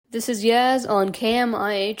This is Yazz on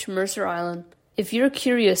KMIH Mercer Island. If you're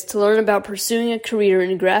curious to learn about pursuing a career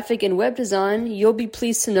in graphic and web design, you'll be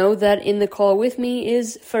pleased to know that in the call with me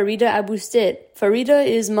is Frida Abustit. Frida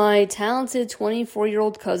is my talented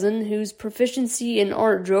 24-year-old cousin whose proficiency in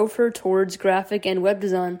art drove her towards graphic and web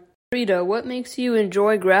design. Frida, what makes you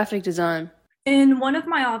enjoy graphic design? In one of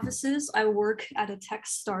my offices, I work at a tech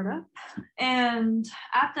startup, and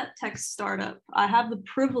at that tech startup, I have the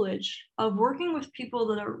privilege of working with people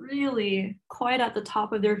that are really quite at the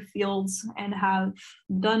top of their fields and have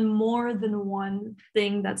done more than one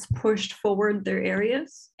thing that's pushed forward their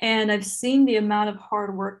areas. And I've seen the amount of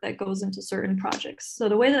hard work that goes into certain projects. So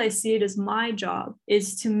the way that I see it is my job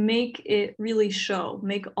is to make it really show,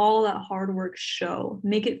 make all that hard work show,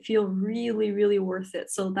 make it feel really, really worth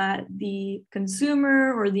it so that the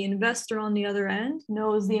consumer or the investor on the other end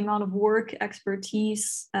knows the amount of work,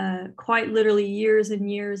 expertise, quite literally years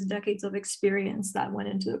and years, decades of experience that went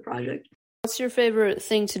into the project. What's your favorite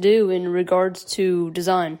thing to do in regards to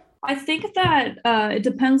design? I think that it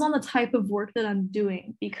depends on the type of work that I'm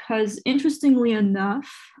doing, because interestingly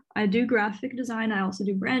enough, I do graphic design, I also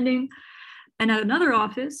do branding, and at another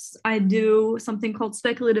office, I do something called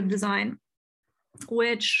speculative design,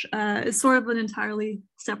 which is sort of an entirely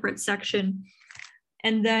separate section.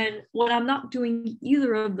 And then when I'm not doing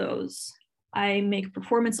either of those, I make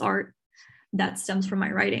performance art that stems from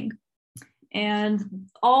my writing. And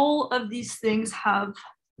all of these things have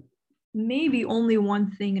maybe only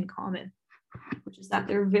one thing in common, which is that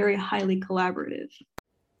they're very highly collaborative.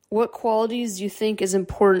 What qualities do you think is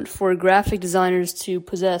important for graphic designers to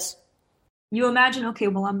possess? You imagine, okay,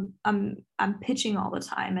 well, I'm pitching all the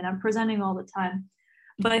time and I'm presenting all the time.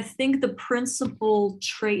 But I think the principal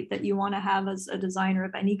trait that you want to have as a designer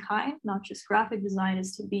of any kind, not just graphic design,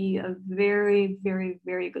 is to be a very, very,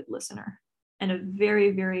 very good listener and a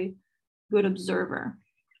very, very good observer.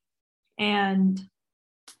 And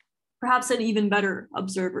perhaps an even better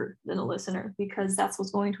observer than a listener, because that's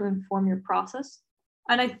what's going to inform your process.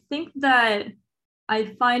 And I think that I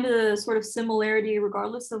find a sort of similarity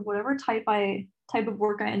regardless of whatever type of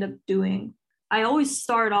work I end up doing. I always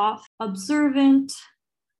start off observant,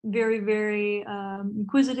 very, very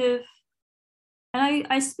inquisitive. And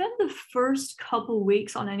I spend the first couple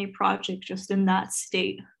weeks on any project just in that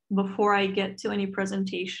state before I get to any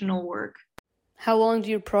presentational work. How long do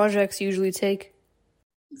your projects usually take?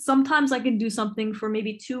 Sometimes I can do something for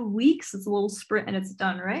maybe 2 weeks. It's a little sprint and it's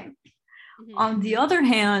done, right? Mm-hmm. On the other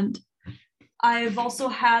hand, I've also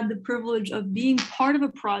had the privilege of being part of a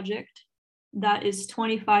project that is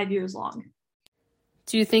 25 years long.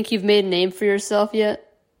 Do you think you've made a name for yourself yet?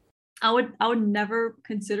 I would never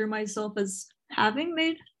consider myself as having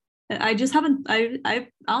made. I just haven't. I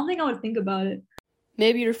don't think I would think about it.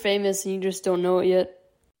 Maybe you're famous and you just don't know it yet.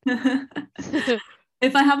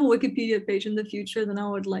 If I have a Wikipedia page in the future, then I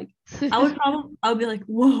would be like,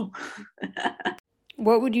 whoa.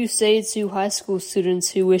 What would you say to high school students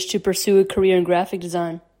who wish to pursue a career in graphic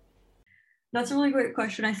design? That's a really great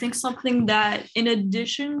question. I think something that, in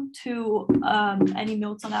addition to any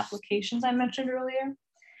notes on applications I mentioned earlier,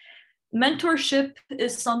 mentorship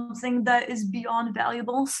is something that is beyond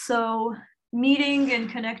valuable. So meeting and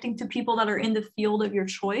connecting to people that are in the field of your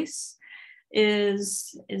choice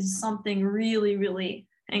is something really, really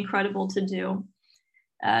incredible to do.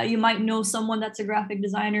 You might know someone that's a graphic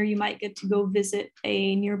designer. You might get to go visit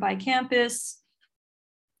a nearby campus.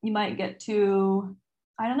 You might get to,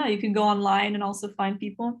 I don't know, you can go online and also find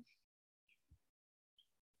people.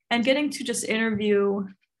 And getting to just interview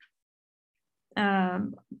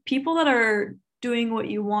people that are doing what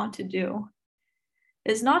you want to do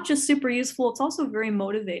is not just super useful, it's also very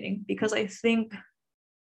motivating, because I think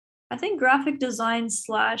graphic design /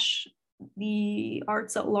 the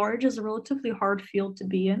arts at large is a relatively hard field to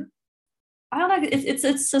be in. I don't know,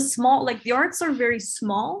 it's a small, like the arts are very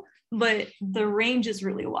small, but the range is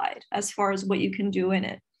really wide as far as what you can do in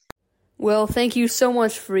it. Well, thank you so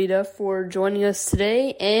much, Frida, for joining us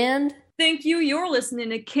today, and thank you. You're listening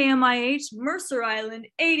to KMIH Mercer Island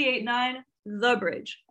 88.9 The Bridge.